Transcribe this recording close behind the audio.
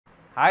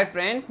Hi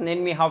friends,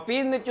 నేను మీ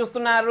హఫీజ్. మీరు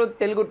చూస్తున్నారు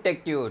తెలుగు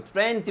టెక్ న్యూస్.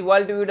 ఫ్రెండ్స్,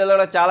 ఇవాళ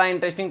వీడియోలో చాలా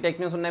ఇంట్రెస్టింగ్ టెక్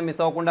న్యూస్ ఉన్నాయి.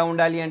 మిస్ అవ్వకుండా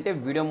ఉండాలి అంటే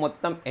వీడియో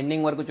మొత్తం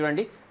ఎండింగ్ వరకు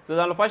చూడండి. సో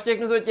దానిలో ఫస్ట్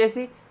టెక్ న్యూస్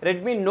వచ్చేసి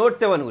రెడ్మీ నోట్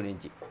 7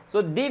 గురించి.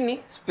 సో దీన్ని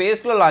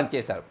స్పేస్లో లాంచ్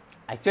చేశారు.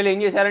 యాక్చువల్లీ ఏం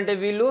చేశారంటే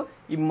వీళ్ళు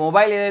ఈ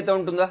మొబైల్ ఏదైతే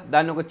ఉంటుందో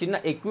దాన్ని ఒక చిన్న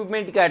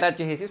ఎక్విప్మెంట్కి అటాచ్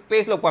చేసి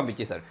స్పేస్లోకి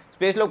పంపించేశారు.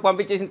 స్పేస్లోకి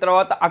పంపించేసిన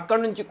తర్వాత అక్కడ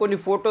నుంచి కొన్ని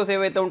ఫొటోస్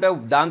ఏవైతే ఉంటాయో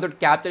దాంతో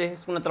క్యాప్చర్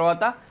చేసుకున్న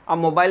తర్వాత ఆ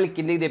మొబైల్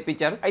కిందికి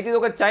తెప్పించారు. అయితే ఇది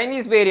ఒక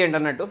చైనీస్ వేరియంట్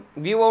అన్నట్టు.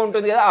 వివో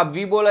ఉంటుంది కదా, ఆ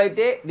వివోలో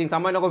అయితే దీనికి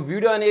సంబంధించిన ఒక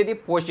వీడియో అనేది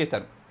పోస్ట్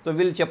చేశారు. సో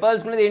వీళ్ళు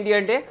చెప్పాల్సినది ఏంటి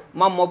అంటే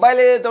మా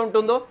మొబైల్ ఏదైతే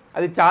ఉంటుందో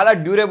అది చాలా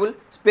డ్యూరబుల్,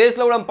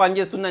 స్పేస్లో కూడా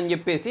పనిచేస్తుందని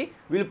చెప్పేసి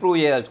వీళ్ళు ప్రూవ్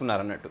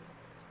చేయదలుచుకున్నారు అన్నట్టు.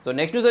 సో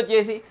నెక్స్ట్ న్యూస్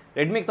వచ్చేసి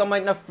రెడ్మీకి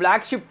సంబంధించిన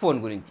ఫ్లాగ్షిప్ ఫోన్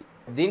గురించి.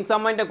 దీనికి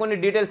సంబంధించిన కొన్ని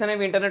డీటెయిల్స్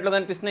అనేవి ఇంటర్నెట్లో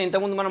కనిపిస్తున్నాయి.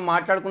 ఇంతకుముందు మనం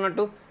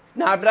మాట్లాడుకున్నట్టు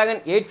స్నాప్డ్రాగన్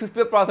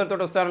 855 ప్రాసెసర్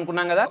తోటి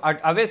వస్తారనుకున్నాం కదా,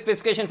 అవే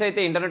స్పెసిఫికేషన్స్ అయితే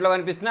ఇంటర్నెట్లో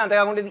కనిపిస్తున్నాయి.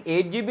 అంతేకాకుండా ఇది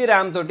 8GB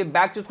ర్యామ్ తోటి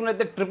బ్యాక్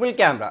చూసుకున్నట్లయితే ట్రిపుల్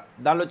కెమెరా,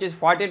 దానిలో వచ్చేసి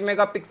 48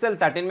 మెగాపిక్సెల్,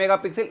 13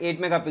 మెగాపిక్సెల్, 8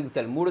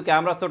 మెగాపిక్సెల్ 3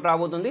 కెమెరాస్ తోటి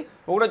రాబోతుంది.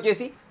 ఒకటి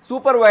వచ్చేసి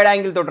సూపర్ వైడ్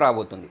యాంగిల్ తోటి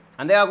రాబోతుంది.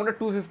 అంతేకాకుండా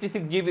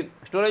 256GB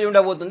స్టోరేజ్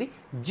ఉండబోతుంది.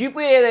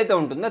 జీపీ ఏదైతే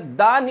ఉంటుందో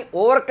దాన్ని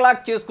ఓవర్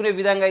క్లాక్ చేసుకునే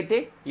విధంగా అయితే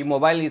ఈ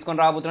మొబైల్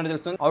తీసుకొని రాబోతున్నట్టు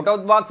తెలుస్తుంది. అవుట్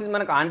ఆఫ్ బాక్స్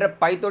మనకు ఆండ్రాయిడ్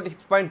పై తోటి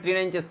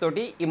 6.39 ఇంచెస్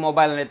తోటి ఈ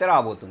మొబైల్ అయితే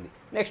రాబోతుంది.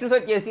 నెక్స్ట్ న్యూస్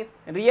వచ్చేసి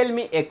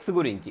రియల్మీ ఎక్స్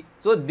గురించి.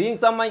 సో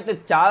దీనికి సంబంధించిన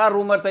చాలా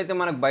రూమర్స్ అయితే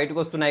మనకు బయటకు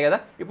వస్తున్నాయి కదా.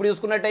 ఇప్పుడు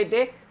చూసుకున్నట్టయితే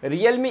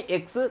రియల్మీ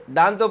ఎక్స్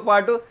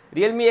దాంతోపాటు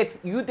రియల్మీ ఎక్స్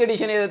యూత్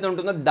ఎడిషన్ ఏదైతే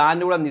ఉంటుందో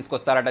దాన్ని కూడా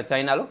తీసుకొస్తారట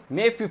చైనాలో.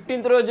 మే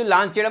 15th రోజు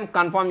లాంచ్ చేయడం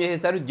కన్ఫర్మ్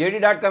చేసేస్తారు.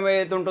 JD.com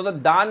ఏదైతే ఉంటుందో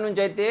దాని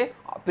నుంచి అయితే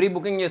ప్రీ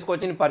బుకింగ్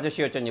చేసుకోవచ్చు, పర్చేస్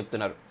చేయొచ్చు అని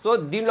చెప్తున్నారు. సో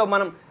దీనిలో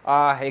మనం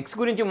ఎక్స్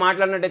గురించి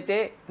మాట్లాడినట్టయితే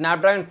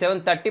స్నాప్డ్రాగన్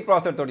 730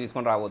 ప్రాసెసర్ తోటి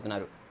తీసుకొని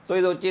రాబోతున్నారు. సో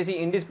ఇది వచ్చేసి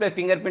in display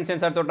finger print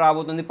censor తోటి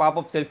రాబోతుంది.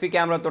 పాపప్ సెల్ఫీ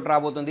కెమెరా తోటి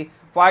రాబోతుంది.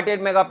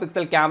 48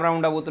 మెగాపిక్సెల్ కెమెరా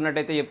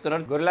ఉండబోతున్నట్టయితే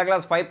చెప్తున్నారు. గొరిల్లా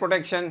గ్లాస్ 5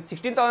 ప్రొటెక్షన్,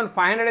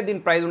 16,500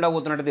 దీని ప్రైస్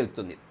ఉండబోతున్నట్టు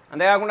తెలుస్తుంది.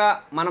 అంతేకాకుండా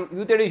మనం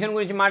యూత్ ఎడిషన్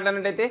గురించి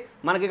మాట్లాడినట్టయితే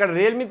మనకి ఇక్కడ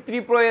రియల్మీ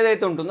 3 Pro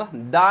ఏదైతే ఉంటుందో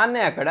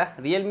దాన్నే అక్కడ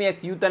రియల్మీ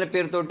ఎక్స్ యూత్ అనే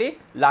పేరుతోటి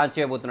లాంచ్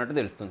చేయబోతున్నట్టు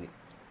తెలుస్తుంది.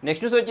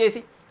 నెక్స్ట్ న్యూస్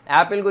వచ్చేసి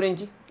యాపిల్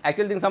గురించి.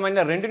 యాక్చువల్ దీనికి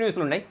సంబంధించిన 2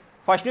 న్యూస్లు ఉన్నాయి.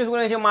 ఫస్ట్ న్యూస్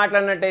గురించి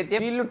మాట్లాడినట్టయితే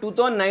వీళ్ళు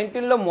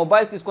 2019లో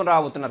మొబైల్స్ తీసుకొని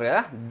రాబోతున్నారు కదా,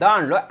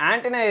 దానిలో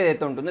యాంటెనా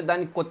ఏదైతే ఉంటుందో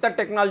దాన్ని కొత్త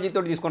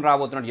టెక్నాలజీతో తీసుకొని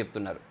రాబోతున్నట్టు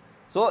చెప్తున్నారు.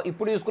 సో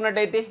ఇప్పుడు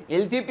చూసుకున్నట్టయితే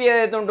ఎల్సీపీ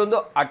ఏదైతే ఉంటుందో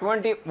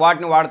అటువంటి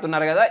వాటిని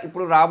వాడుతున్నారు కదా.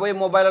 ఇప్పుడు రాబోయే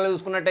మొబైల్లో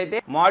చూసుకున్నట్టయితే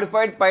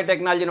మాడిఫైడ్ పై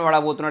టెక్నాలజీని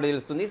వాడబోతున్నట్టు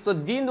తెలుస్తుంది. సో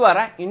దీని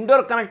ద్వారా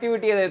ఇండోర్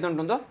కనెక్టివిటీ ఏదైతే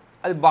ఉంటుందో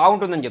అది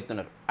బాగుంటుందని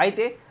చెప్తున్నారు.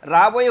 అయితే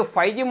రాబోయే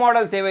 5G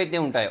మోడల్స్ ఏవైతే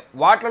ఉంటాయో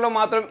వాటిలో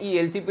మాత్రం ఈ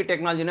ఎల్సీపీ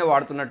టెక్నాలజీనే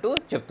వాడుతున్నట్టు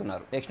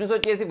చెప్తున్నారు. నెక్స్ట్ న్యూస్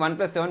వచ్చేసి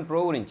OnePlus 7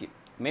 Pro గురించి.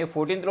 మే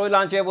 14th రోజు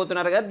లాంచ్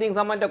చేయబోతున్నారు కదా, దీనికి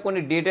సంబంధించిన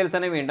కొన్ని డీటెయిల్స్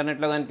అనేవి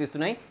ఇంటర్నెట్లో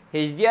కనిపిస్తున్నాయి.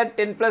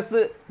 HDR10+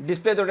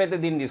 డిస్ప్లే తోటి అయితే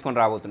దీన్ని తీసుకొని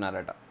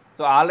రాబోతున్నారట.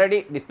 సో ఆల్రెడీ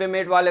డిస్ప్లే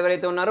మేట్ వాళ్ళు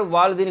ఎవరైతే ఉన్నారో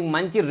వాళ్ళు దీనికి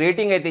మంచి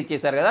రేటింగ్ అయితే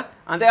ఇచ్చేసారు కదా.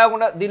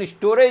 అంతేకాకుండా దీని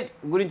స్టోరేజ్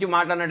గురించి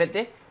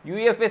మాట్లాడినట్టయితే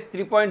UFS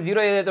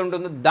 3.0 ఏదైతే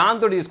ఉంటుందో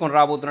దాంతో తీసుకొని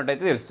రాబోతున్నట్టు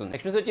అయితే తెలుస్తుంది.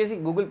 నెక్స్ట్ వచ్చేసి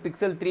గూగుల్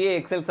Pixel 3a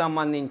XLకి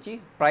సంబంధించి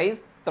ప్రైస్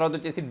తర్వాత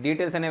వచ్చేసి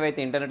డీటెయిల్స్ అనేవి అయితే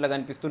ఇంటర్నెట్లో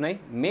కనిపిస్తున్నాయి.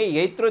 మే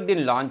 8th రోజు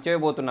దీన్ని లాంచ్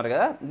చేయబోతున్నారు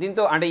కదా.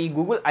 దీంతో అంటే ఈ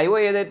గూగుల్ IO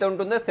ఏదైతే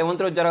ఉంటుందో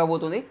 7th రోజు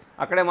జరగబోతుంది.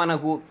 అక్కడే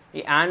మనకు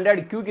ఈ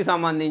ఆండ్రాయిడ్ Qకి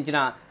సంబంధించిన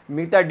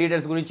మిగతా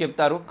డీటెయిల్స్ గురించి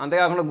చెప్తారు.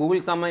 అంతేకాకుండా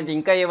గూగుల్కి సంబంధించి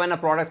ఇంకా ఏమైనా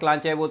ప్రోడక్ట్స్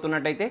లాంచ్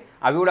చేయబోతున్నట్టయితే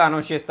అవి కూడా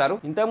అనౌన్స్ చేస్తారు.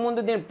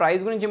 ఇంతకుముందు దీని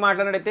ప్రైస్ గురించి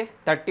మాట్లాడినట్టయితే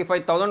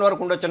 35,000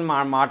 వరకు ఉండొచ్చు అని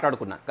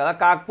మాట్లాడుకున్నాం కదా.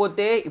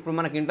 కాకపోతే ఇప్పుడు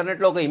మనకి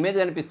ఇంటర్నెట్లో ఒక ఇమేజ్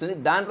కనిపిస్తుంది,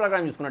 దాని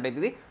ప్రకారం చూసుకున్నట్టయితే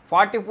ఇది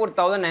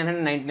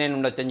 44,999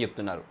 ఉండొచ్చు అని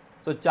చెప్తున్నారు.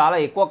 సో చాలా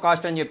ఎక్కువ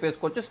కాస్ట్ అని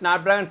చెప్పేసుకోవచ్చు.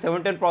 స్నాప్డ్రాగన్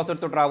 710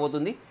 ప్రాసెసర్ తోటి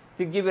రాబోతుంది.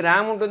 6GB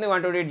ర్యామ్ ఉంటుంది,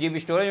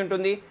 128GB స్టోరేజ్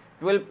ఉంటుంది,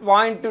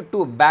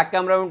 12.2 బ్యాక్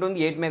కెమెరా ఉంటుంది,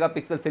 8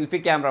 మెగాపిక్సెల్ సెల్ఫీ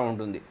కెమెరా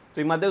ఉంటుంది. సో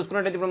ఈ మధ్య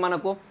చూసుకున్నట్టయితే ఇప్పుడు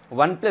మనకు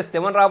OnePlus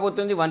 7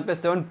 రాబోతుంది, OnePlus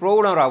 7 Pro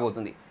కూడా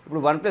రాబోతుంది.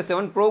 ఇప్పుడు OnePlus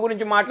 7 Pro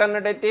గురించి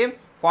మాట్లాడినట్టయితే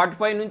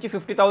 45,000 నుంచి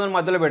 50,000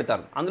 మధ్యలో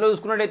పెడతారు. అందులో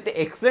చూసుకున్నట్టయితే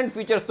ఎక్సలెంట్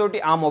ఫీచర్స్ తోటి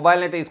ఆ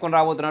మొబైల్ని అయితే తీసుకొని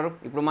రాబోతున్నారు.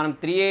 ఇప్పుడు మనం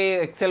 3a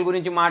XL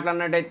గురించి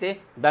మాట్లాడినట్టయితే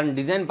దాని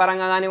డిజైన్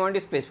పరంగా కానివ్వండి,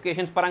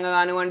 స్పెసిఫికేషన్స్ పరంగా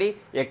కానివ్వండి,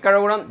 ఎక్కడ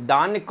కూడా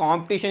దాన్ని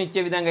కాంపిటీషన్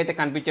ఇచ్చే విధంగా అయితే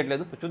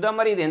కనిపించట్లేదు. చూద్దాం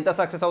మరి ఇది ఎంత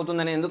సక్సెస్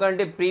అవుతుందని.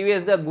 ఎందుకంటే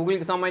ప్రీవియస్గా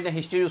గూగుల్కి సంబంధించిన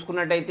హిస్టరీ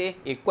చూసుకున్నట్టయితే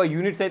ఎక్కువ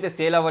యూనిట్స్ అయితే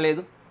సేల్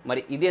అవ్వలేదు.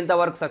 మరి ఇది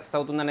ఎంతవరకు సక్సెస్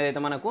అవుతుంది అనేది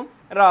అయితే మనకు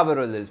రాబోయే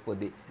రోజు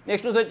తెలిసిపోద్ది.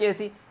 నెక్స్ట్ న్యూస్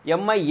వచ్చేసి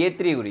MI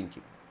A3 గురించి.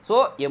 సో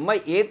MI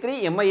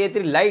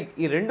A3 లైట్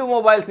ఈ 2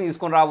 మొబైల్స్ని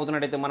తీసుకొని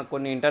రాబోతున్నట్టయితే మనకు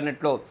కొన్ని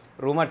ఇంటర్నెట్లో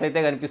రూమర్స్ అయితే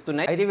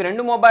కనిపిస్తున్నాయి. అయితే ఇవి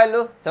 2 మొబైల్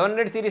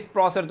 700 సిరీస్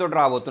ప్రాసెసర్ తోటి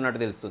రాబోతున్నట్టు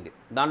తెలుస్తుంది.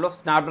 దానిలో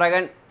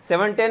స్నాప్డ్రాగన్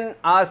 710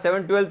 ఆర్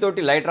 712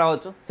 తోటి లైట్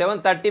రావచ్చు.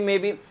 730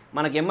 మేబీ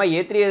మనకి MI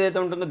A3 ఏదైతే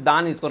ఉంటుందో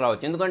దాన్ని తీసుకొని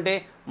రావచ్చు. ఎందుకంటే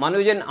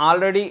మనోజన్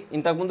ఆల్రెడీ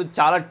ఇంతకుముందు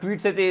చాలా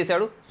ట్వీట్స్ అయితే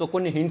చేశాడు. సో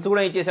కొన్ని హింట్స్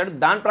కూడా ఇచ్చేశాడు.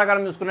 దాని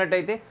ప్రకారం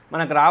చూసుకున్నట్టయితే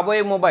మనకు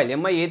రాబోయే మొబైల్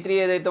MI A3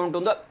 ఏదైతే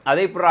ఉంటుందో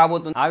అదే ఇప్పుడు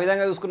రాబోతుంది. ఆ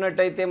విధంగా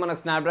చూసుకున్నట్టయితే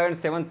మనకు స్నాప్డ్రాగన్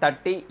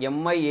 730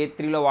 MI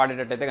A3లో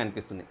వాడేటట్టయితే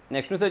కనిపిస్తుంది.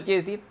 నెక్స్ట్ న్యూస్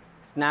వచ్చేసి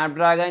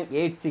స్నాప్డ్రాగన్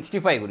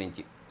 865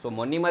 గురించి. సో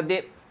మొన్న మధ్య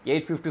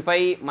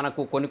 855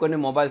 మనకు కొన్ని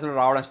మొబైల్స్లో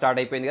రావడం స్టార్ట్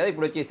అయిపోయింది కదా.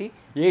 ఇప్పుడు వచ్చేసి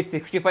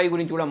 865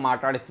 గురించి కూడా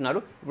మాట్లాడిస్తున్నారు.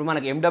 ఇప్పుడు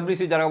మనకి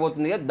MWC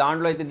జరగబోతుంది కదా,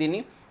 దాంట్లో అయితే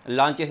దీన్ని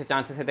లాంచ్ చేసే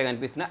ఛాన్సెస్ అయితే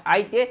కనిపిస్తున్నాయి.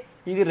 అయితే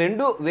ఇది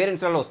 2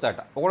 వేరియంట్స్లలో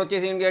వస్తాయట. ఒకటి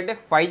వచ్చేసి ఏంటి అంటే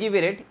 5G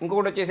వేరియంట్,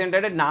 ఇంకొకటి వచ్చేసి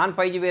ఏంటంటే నాన్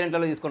 5G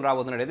వేరియంట్లలో తీసుకొని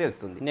రాబోతున్నట్టు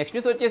తెలుస్తుంది. నెక్స్ట్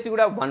న్యూస్ వచ్చేసి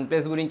కూడా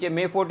OnePlus గురించి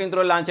మే 14th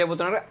రోజు లాంచ్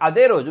అయిపోతున్నారు.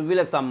 అదే రోజు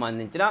వీళ్ళకి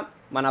సంబంధించిన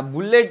మన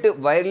బుల్లెట్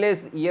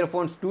వైర్లెస్ ఇయర్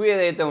ఫోన్స్ 2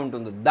 ఏదైతే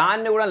ఉంటుందో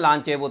దాన్ని కూడా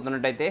లాంచ్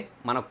చేయబోతున్నట్టయితే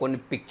మనకు కొన్ని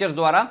పిక్చర్స్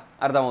ద్వారా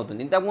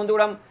అర్థమవుతుంది. ఇంతకుముందు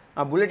కూడా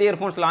బుల్లెట్ ఇయర్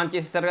ఫోన్స్ లాంచ్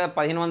చేసేసారు కదా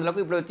 1500కు,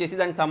 ఇప్పుడు వచ్చేసి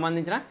దానికి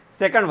సంబంధించిన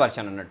సెకండ్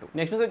వర్షన్ అన్నట్టు.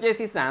 నెక్స్ట్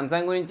వచ్చేసి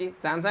సామ్సంగ్ గురించి.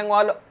 సామ్సంగ్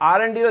వాళ్ళు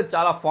R&Dలో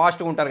చాలా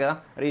ఫాస్ట్గా ఉంటారు కదా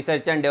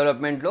రీసెర్చ్ అండ్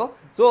డెవలప్మెంట్లో.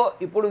 సో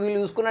ఇప్పుడు వీళ్ళు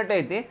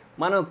చూసుకున్నట్టయితే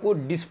మనకు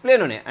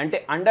డిస్ప్లేలోనే అంటే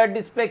అండర్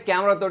డిస్ప్లే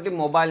కెమెరాతోటి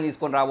మొబైల్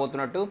తీసుకొని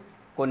రాబోతున్నట్టు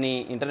కొన్ని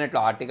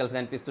ఇంటర్నెట్లో ఆర్టికల్స్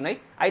కనిపిస్తున్నాయి.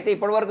 అయితే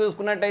ఇప్పటివరకు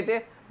చూసుకున్నట్టయితే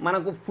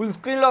మనకు ఫుల్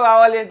స్క్రీన్లో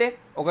కావాలి అంటే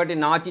ఒకటి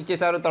నాచ్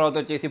ఇచ్చేసారు, తర్వాత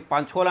వచ్చేసి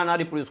పంచ్ హోల్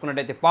అన్నారు. ఇప్పుడు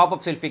చూసుకున్నట్టయితే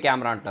పాపప్ సెల్ఫీ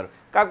కెమెరా అంటున్నారు.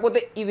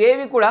 కాకపోతే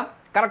ఇవేవి కూడా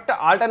కరెక్ట్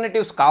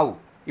ఆల్టర్నేటివ్స్ కావు.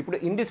 ఇప్పుడు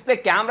ఇన్ డిస్ప్లే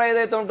కెమెరా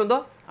ఏదైతే ఉంటుందో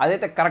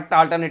అదైతే కరెక్ట్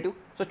ఆల్టర్నేటివ్.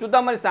 సో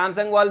చూద్దాం మరి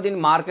సామ్సంగ్ వాళ్ళు దీన్ని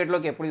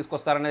మార్కెట్లోకి ఎప్పుడు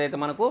తీసుకొస్తారనేది అయితే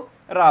మనకు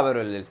రాబోయే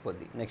రోజులు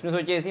తెలిసిపోద్ది. నెక్స్ట్ న్యూస్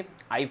వచ్చేసి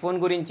ఐఫోన్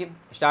గురించి.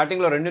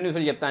 స్టార్టింగ్లో 2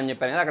 న్యూస్లు చెప్తానని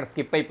చెప్పాను కదా, అక్కడ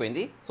స్కిప్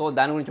అయిపోయింది. సో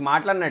దాని గురించి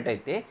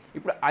మాట్లాడినట్టయితే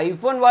ఇప్పుడు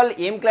ఐఫోన్ వాళ్ళు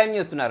ఏం క్లెయిమ్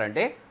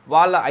చేస్తున్నారంటే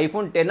వాళ్ళ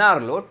ఐఫోన్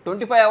 10Rలో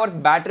 25 hours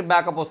బ్యాటరీ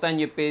బ్యాకప్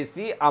వస్తాయని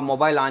చెప్పేసి ఆ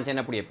మొబైల్ లాంచ్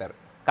అయినప్పుడు చెప్పారు.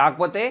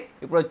 కాకపోతే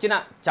ఇప్పుడు వచ్చిన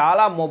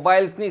చాలా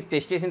మొబైల్స్ని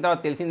టెస్ట్ చేసిన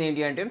తర్వాత తెలిసింది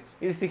ఏంటి అంటే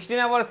ఇది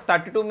 16 hours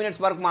 32 minutes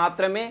వరకు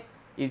మాత్రమే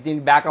ఇది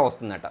దీని బ్యాకప్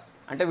వస్తుందట.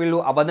 అంటే వీళ్ళు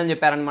అబద్ధం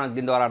చెప్పారని మనకు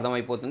దీని ద్వారా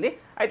అర్థమైపోతుంది.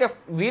 అయితే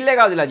వీళ్ళే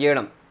కాదు ఇలా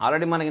చేయడం,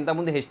 ఆల్రెడీ మనకి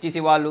ఇంతకుముందు HTC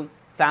వాళ్ళు,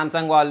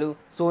 సామ్సంగ్ వాళ్ళు,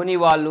 సోనీ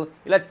వాళ్ళు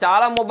ఇలా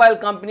చాలా మొబైల్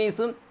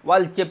కంపెనీస్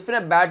వాళ్ళు చెప్పిన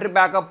బ్యాటరీ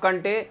బ్యాకప్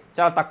కంటే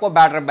చాలా తక్కువ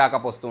బ్యాటరీ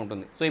బ్యాకప్ వస్తూ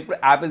ఉంటుంది. సో ఇప్పుడు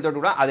యాపిల్ తోటి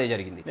కూడా అదే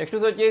జరిగింది. నెక్స్ట్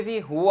వచ్చేసి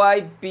Huawei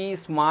P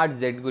Smart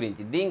Z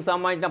గురించి. దీనికి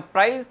సంబంధించిన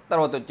ప్రైస్,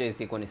 తర్వాత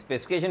వచ్చేసి కొన్ని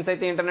స్పెసిఫికేషన్స్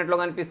అయితే ఇంటర్నెట్లో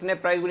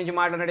కనిపిస్తున్నాయి. ప్రైస్ గురించి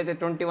మాట్లాడినట్టయితే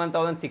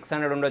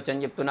 21,600 ఉండొచ్చు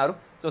అని చెప్తున్నారు.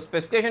 సో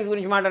స్పెసిఫికేషన్స్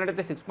గురించి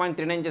మాట్లాడినట్టయితే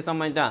 6.39 ఇంచెస్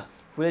సంబంధించిన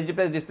ఫుల్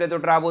HD+ డిస్ప్లే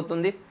తోటి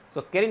రాబోతుంది. So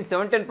Kerryn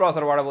 710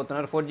 processor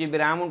వాడబోతున్నారు. 4GB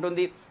RAM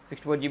ఉంటుంది,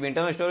 64GB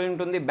ఇంటర్నల్ స్టోరేజ్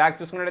ఉంటుంది. బ్యాక్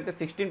చూసుకున్నట్టయితే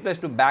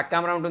 16+2 బ్యాక్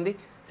కెమెరా ఉంటుంది,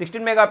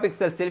 16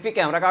 మెగాపిక్సెల్ సెల్ఫీ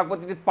కెమెరా.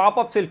 కాకపోతే ఇది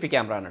పాపప్ సెల్ఫీ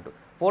కెమెరా అన్నట్టు.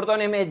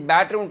 4000 mAh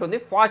బ్యాటరీ ఉంటుంది.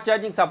 ఫాస్ట్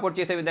ఛార్జింగ్ సపోర్ట్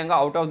చేసే విధంగా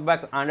out of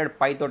box Android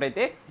Pie తోటి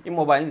అయితే ఈ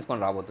మొబైల్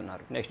తీసుకొని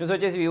రాబోతున్నారు. నెక్స్ట్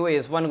వచ్చేసి Vivo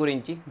S1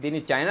 గురించి.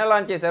 దీన్ని చైనా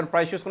లాంచ్ చేశారు.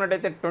 ప్రైస్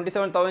చూసుకున్నట్టయితే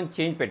 27,000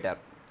 చేంజ్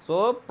పెట్టారు. సో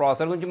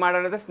ప్రాసెసర్ గురించి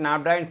మాట్లాడితే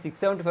Snapdragon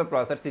 675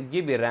 processor,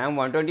 6GB RAM,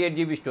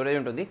 128GB storage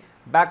ఉంటుంది.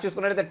 బ్యాక్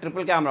చూసుకున్నట్టయితే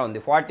ట్రిపుల్ కెమెరా ఉంది.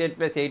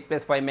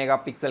 48+8+5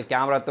 మెగాపిక్సెల్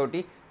కెమెరా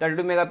తోటి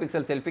 32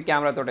 మెగాపిక్సెల్ సెల్ఫీ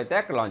కెమెరా తోటి అయితే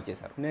అక్కడ లాంచ్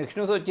చేశారు. నెక్స్ట్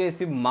న్యూస్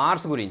వచ్చేసి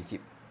మార్స్ గురించి.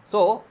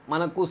 సో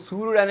మనకు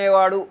సూర్యుడు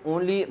అనేవాడు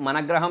ఓన్లీ మన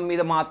గ్రహం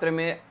మీద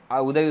మాత్రమే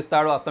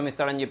ఉదయిస్తాడు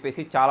అస్తమిస్తాడని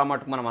చెప్పేసి చాలా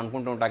మటుకు మనం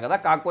అనుకుంటూ ఉంటాం కదా.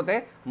 కాకపోతే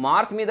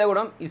మార్స్ మీద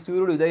కూడా ఈ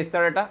సూర్యుడు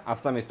ఉదయిస్తాడట,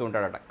 అస్తమిస్తూ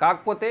ఉంటాడట.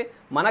 కాకపోతే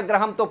మన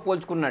గ్రహంతో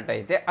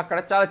పోల్చుకున్నట్టయితే అక్కడ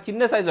చాలా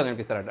చిన్న సైజులో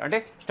కనిపిస్తాడట. అంటే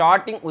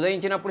స్టార్టింగ్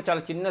ఉదయించినప్పుడు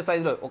చాలా చిన్న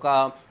సైజులో ఒక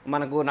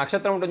మనకు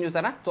నక్షత్రం ఉంటుంది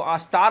చూసారా, సో ఆ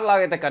స్టార్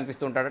లాగా అయితే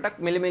కనిపిస్తూ ఉంటాడట.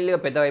 మెల్లిమెల్లిగా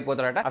పెద్దగా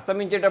అయిపోతాడట.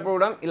 అస్తమించేటప్పుడు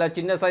కూడా ఇలా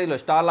చిన్న సైజులో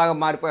స్టార్ లాగా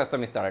మారిపోయి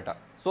అస్తమిస్తాడట.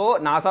 సో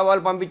నాసా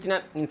వాళ్ళు పంపించిన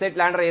ఇన్సైట్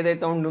ల్యాండర్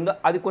ఏదైతే ఉంటుందో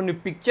అది కొన్ని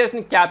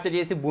పిక్చర్స్ని క్యాప్చర్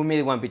చేసి భూమి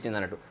మీదకి పంపించింది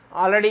అన్నట్టు.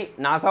 ఆల్రెడీ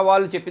నాసా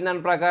వాళ్ళు చెప్పిన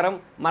దాని ప్రకారం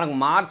మనకు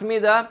మార్స్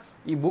మీద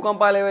ఈ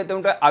భూకంపాలు ఏవైతే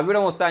ఉంటాయో అవి కూడా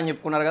వస్తాయని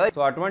చెప్పుకున్నారు కదా.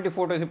 సో అటువంటి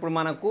ఫొటోస్ ఇప్పుడు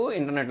మనకు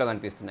ఇంటర్నెట్లో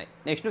కనిపిస్తున్నాయి.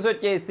 నెక్స్ట్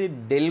వచ్చేసి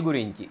డెల్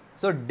గురించి.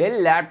 సో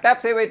డెల్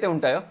ల్యాప్టాప్స్ ఏవైతే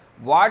ఉంటాయో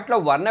వాటిలో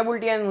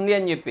వర్నబిలిటీ అని ఉంది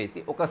అని చెప్పేసి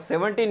ఒక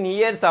 17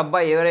 years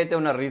అబ్బాయి ఎవరైతే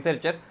ఉన్న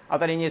రీసెర్చర్స్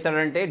అతను ఏం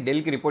చేశారంటే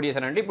డెల్కి రిపోర్ట్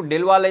చేశారంటే ఇప్పుడు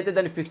డెల్ వాళ్ళు అయితే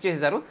దాన్ని ఫిక్స్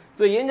చేశారు.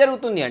 సో ఏం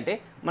జరుగుతుంది అంటే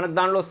మనకు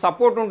దానిలో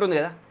సపోర్ట్ ఉంటుంది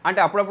కదా,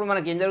 అంటే అప్పుడప్పుడు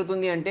మనకి ఏం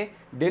జరుగుతుంది అంటే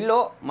డెల్లో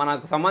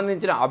మనకు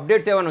సంబంధించిన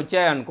అప్డేట్స్ ఏమైనా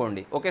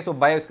వచ్చాయనుకోండి, ఓకే, సో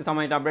బయోస్కి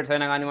సంబంధించిన అప్డేట్స్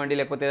అయినా కానివ్వండి,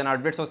 లేకపోతే ఏదైనా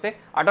అప్డేట్స్ వస్తే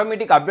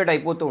ఆటోమేటిక్ అప్డేట్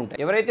అయిపోతూ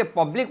ఉంటాయి. ఎవరైతే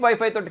పబ్లిక్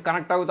వైఫై తోటి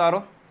కనెక్ట్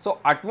అవుతారో సో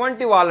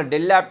అటువంటి వాళ్ళ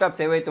డెల్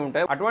ల్యాప్టాప్స్ ఏవైతే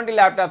ఉంటాయో అటువంటి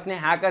ల్యాప్టాప్స్ని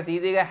హ్యాకర్స్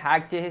ఈజీగా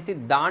హ్యాక్ చేసేసి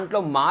దాంట్లో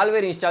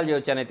మాల్వేర్ ఇన్స్టాల్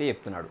చేయొచ్చు అని అయితే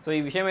చెప్తున్నాడు. సో ఈ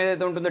విషయం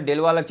ఏదైతే ఉంటుందో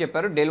డెల్ వాళ్ళకి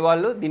చెప్పారు, డెల్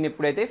వాళ్ళు దీన్ని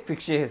ఇప్పుడైతే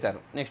ఫిక్స్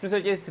చేసేసారు. నెక్స్ట్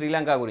వచ్చేసి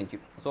శ్రీలంక గురించి.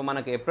 సో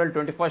మనకు April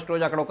 21st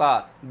రోజు అక్కడ ఒక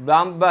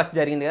బాంబ్ బ్లాస్ట్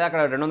జరిగింది కదా,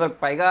 అక్కడ 200కు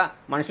పైగా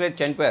మనుషులు అయితే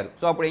చనిపోయారు.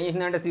 సో అప్పుడు ఏం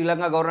చేసిందంటే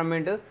శ్రీలంక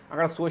గవర్నమెంట్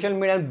అక్కడ సోషల్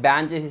మీడియాని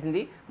బ్యాన్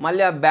చేసేసింది.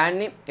 మళ్ళీ ఆ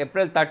బ్యాన్ని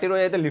April 30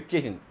 రోజు అయితే లిఫ్ట్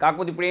చేసింది.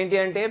 కాకపోతే ఇప్పుడు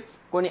ఏంటి అంటే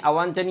కొన్ని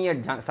అవాంఛనీయ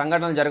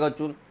సంఘటనలు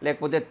జరగవచ్చు,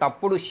 లేకపోతే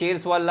తప్పుడు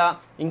షేర్స్ వల్ల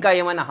ఇంకా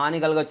ఏమైనా హాని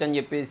కలగచ్చు అని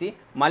చెప్పేసి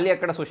మళ్ళీ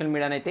అక్కడ సోషల్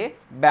మీడియాని అయితే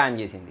బ్యాన్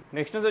చేసింది.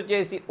 నెక్స్ట్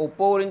వచ్చేసి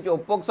ఒప్పో గురించి.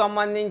 ఒప్పోకి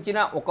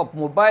సంబంధించిన ఒక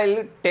మొబైల్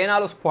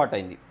చైనాలో స్పాట్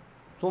అయింది.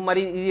 సో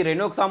మరి ఇది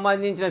రెనోకి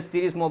సంబంధించిన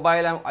సిరీస్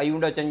మొబైల్ అయి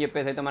ఉండొచ్చు అని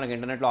చెప్పేసి అయితే మనకి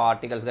ఇంటర్నెట్లో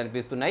ఆర్టికల్స్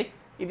కనిపిస్తున్నాయి.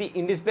 ఇది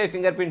in display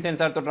finger print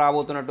censor తోటి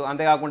రాబోతున్నట్టు,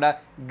 అంతేకాకుండా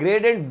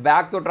గ్రేడెడ్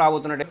బ్యాక్ తోటి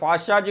రాబోతున్నట్టు.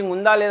 ఫాస్ట్ ఛార్జింగ్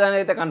ఉందా లేదా అని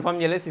అయితే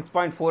కన్ఫర్మ్ చేయలేదు.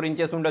 6.4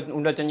 inches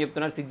ఉండొచ్చు అని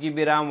చెప్తున్నారు.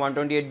 6GB ర్యామ్,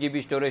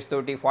 128GB స్టోరేజ్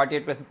తోటి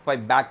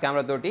 48+5 బ్యాక్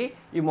కెమెరా తోటి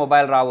ఈ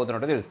మొబైల్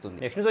రాబోతున్నట్టు తెలుస్తుంది.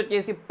 నెక్స్ట్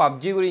వచ్చేసి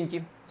పబ్జీ గురించి.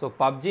 సో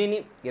పబ్జీని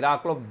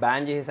ఇరాక్లో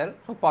బ్యాన్ చేశారు.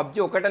 సో పబ్జీ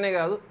ఒకటనే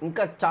కాదు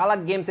ఇంకా చాలా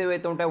గేమ్స్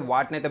ఏవైతే ఉంటాయో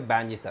వాటిని అయితే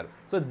బ్యాన్ చేశారు.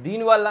 సో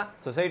దీనివల్ల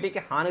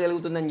సొసైటీకి హాని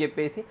కలుగుతుందని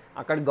చెప్పేసి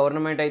అక్కడ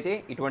గవర్నమెంట్ అయితే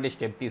ఇటువంటి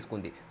స్టెప్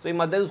తీసుకుంది. సో ఈ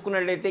మధ్య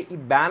చూసుకున్నట్లయితే ఈ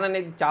బ్యాన్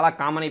అనేది చాలా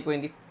కామన్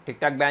అయిపోయింది.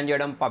 టిక్టాక్ బ్యాన్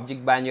చేయడం,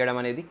 పబ్జీకి బ్యాన్ చేయడం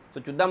అనేది. సో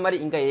చూద్దాం మరి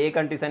ఇంకా ఏ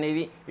కంట్రీస్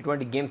అనేవి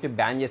ఇటువంటి గేమ్స్ని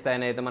బ్యాన్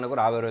చేస్తాయని అయితే మనకు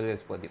రాబోయే రోజు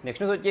తెలిసిపోద్ది.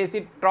 నెక్స్ట్ వచ్చేసి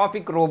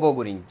ట్రాఫిక్ రోబో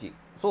గురించి.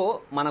 సో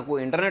మనకు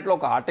ఇంటర్నెట్లో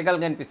ఒక ఆర్టికల్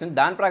కనిపిస్తుంది.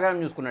 దాని ప్రకారం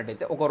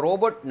చూసుకున్నట్టయితే ఒక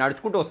రోబోట్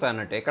నడుచుకుంటూ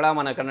వస్తాయన్నట్టు. ఎక్కడ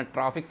మనకన్నా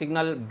ట్రాఫిక్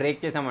సిగ్నల్ బ్రేక్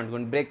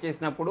చేసామనుకోండి, బ్రేక్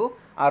చేసినప్పుడు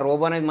ఆ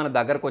రోబో అనేది మన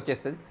దగ్గరకు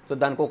వచ్చేస్తుంది. సో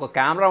దానికి ఒక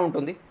కెమెరా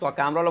ఉంటుంది. సో ఆ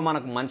కెమెరాలో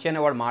మనకు మనిషి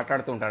అనేవాడు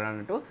మాట్లాడుతూ ఉంటాడు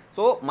అన్నట్టు.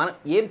 సో మనం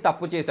ఏం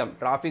తప్పు చేసాం,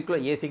 ట్రాఫిక్లో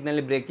ఏ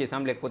సిగ్నల్ని బ్రేక్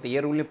చేసాం, లేకపోతే ఏ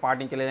రూల్ని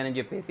పాటించలేదని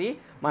చెప్పేసి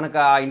మనకు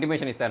ఆ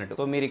ఇంటిమేషన్ ఇస్తారన్నట్టు.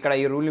 సో మీరు ఇక్కడ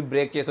ఈ రూల్ని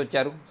బ్రేక్ చేసి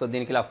వచ్చారు, సో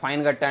దీనికి ఇలా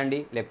ఫైన్ కట్టండి,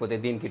 లేకపోతే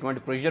దీనికి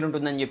ఇటువంటి ప్రొసీజర్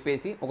ఉంటుందని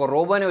చెప్పేసి ఒక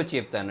రోబోనే వచ్చి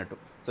చెప్తాయి అన్నట్టు.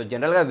 సో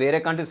జనరల్గా వేరే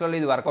కంట్రీస్లలో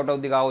ఇది వర్కౌట్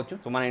అవుద్ది కావచ్చు.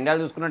 సో మన ఇండియాలో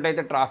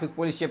చూసుకున్నట్టయితే ట్రాఫిక్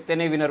పోలీస్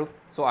చెప్తేనే వినరు.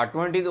 సో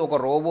అటువంటిది ఒక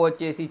రోబో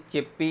వచ్చేసి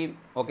చెప్పి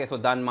ఓకే, సో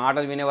దాని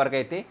మాటలు వినే వరకు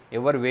అయితే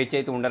ఎవరు వెయిట్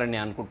అయితే ఉండరని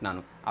నేను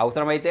అనుకుంటున్నాను.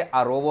 అవసరమైతే ఆ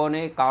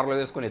రోబోనే కార్లో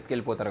వేసుకొని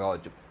ఎత్తుకెళ్ళిపోతారు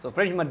కావచ్చు. సో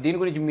ఫ్రెండ్స్, మరి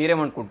దీని గురించి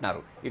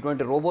మీరేమనుకుంటున్నారు?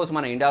 ఇటువంటి రోబోస్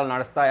మన ఇండియాలో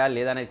నడుస్తాయా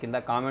లేదా అనేది కింద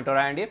కామెంట్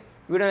రాయండి.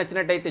 వీడియో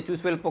నచ్చినట్టయితే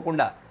చూసి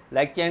వెళ్ళిపోకుండా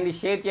లైక్ చేయండి,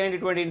 షేర్ చేయండి.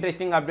 ఇటువంటి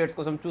ఇంట్రెస్టింగ్ అప్డేట్స్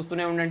కోసం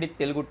చూస్తూనే ఉండండి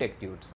తెలుగు టెక్ ట్యూట్స్.